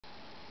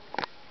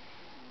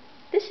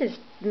This is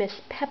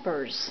Miss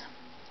Peppers.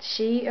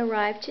 She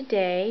arrived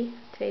today.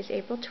 Today's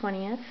April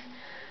 20th.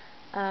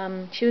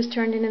 She was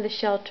turned into the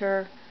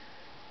shelter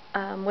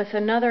with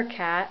another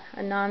cat,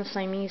 a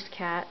non-Siamese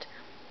cat,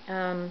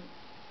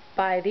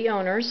 by the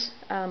owners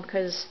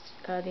because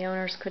the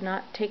owners could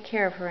not take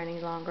care of her any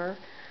longer.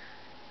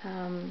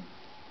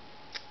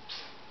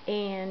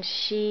 And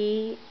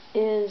she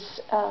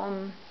is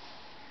kind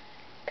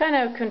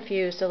of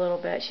confused a little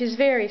bit. She's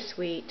very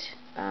sweet.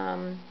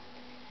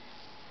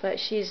 But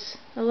she's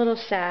a little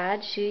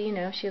sad. She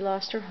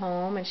lost her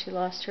home and she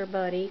lost her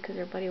buddy because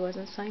her buddy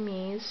wasn't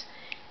Siamese.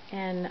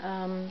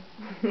 And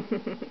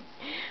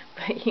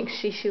but you can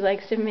see she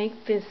likes to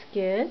make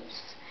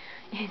biscuits,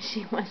 and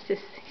she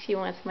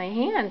wants my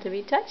hand to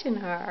be touching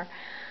her.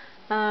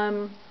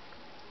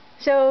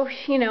 So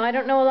I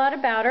don't know a lot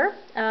about her.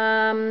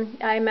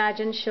 I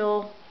imagine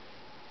she'll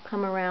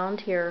come around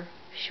here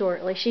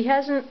shortly. She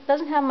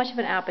doesn't have much of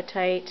an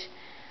appetite.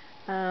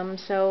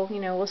 So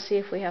we'll see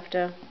if we have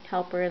to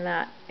help her in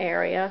that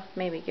area.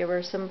 Maybe give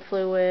her some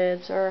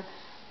fluids or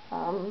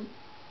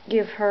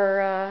give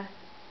her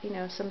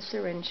some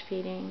syringe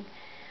feeding.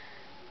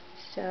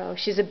 So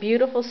she's a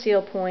beautiful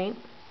seal point.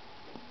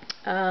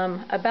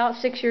 About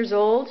 6 years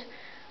old.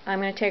 I'm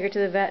going to take her to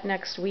the vet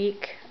next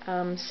week.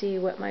 See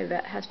what my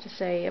vet has to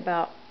say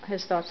about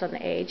his thoughts on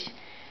the age.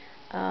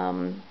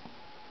 And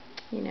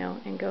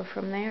go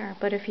from there.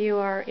 But if you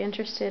are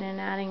interested in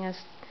adding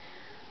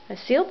a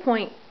seal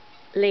point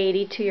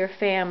lady to your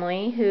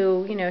family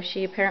who,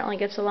 she apparently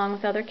gets along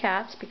with other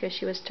cats because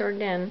she was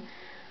turned in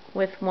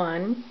with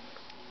one.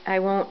 I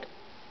won't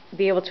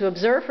be able to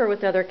observe her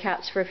with other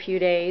cats for a few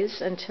days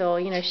until,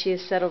 she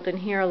is settled in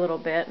here a little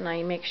bit, and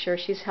I make sure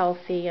she's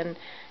healthy and,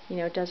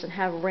 doesn't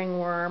have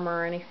ringworm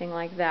or anything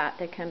like that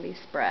can be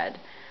spread.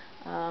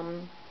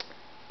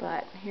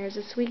 But here's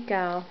a sweet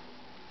gal.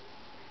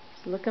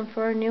 She's looking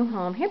for a new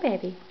home. Here,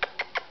 baby.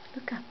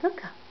 Look up,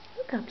 look up,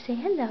 look up. Say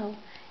hello.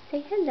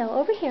 Say hello.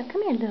 Over here.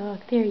 Come here.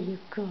 Look. There you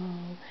go.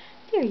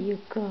 There you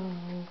go.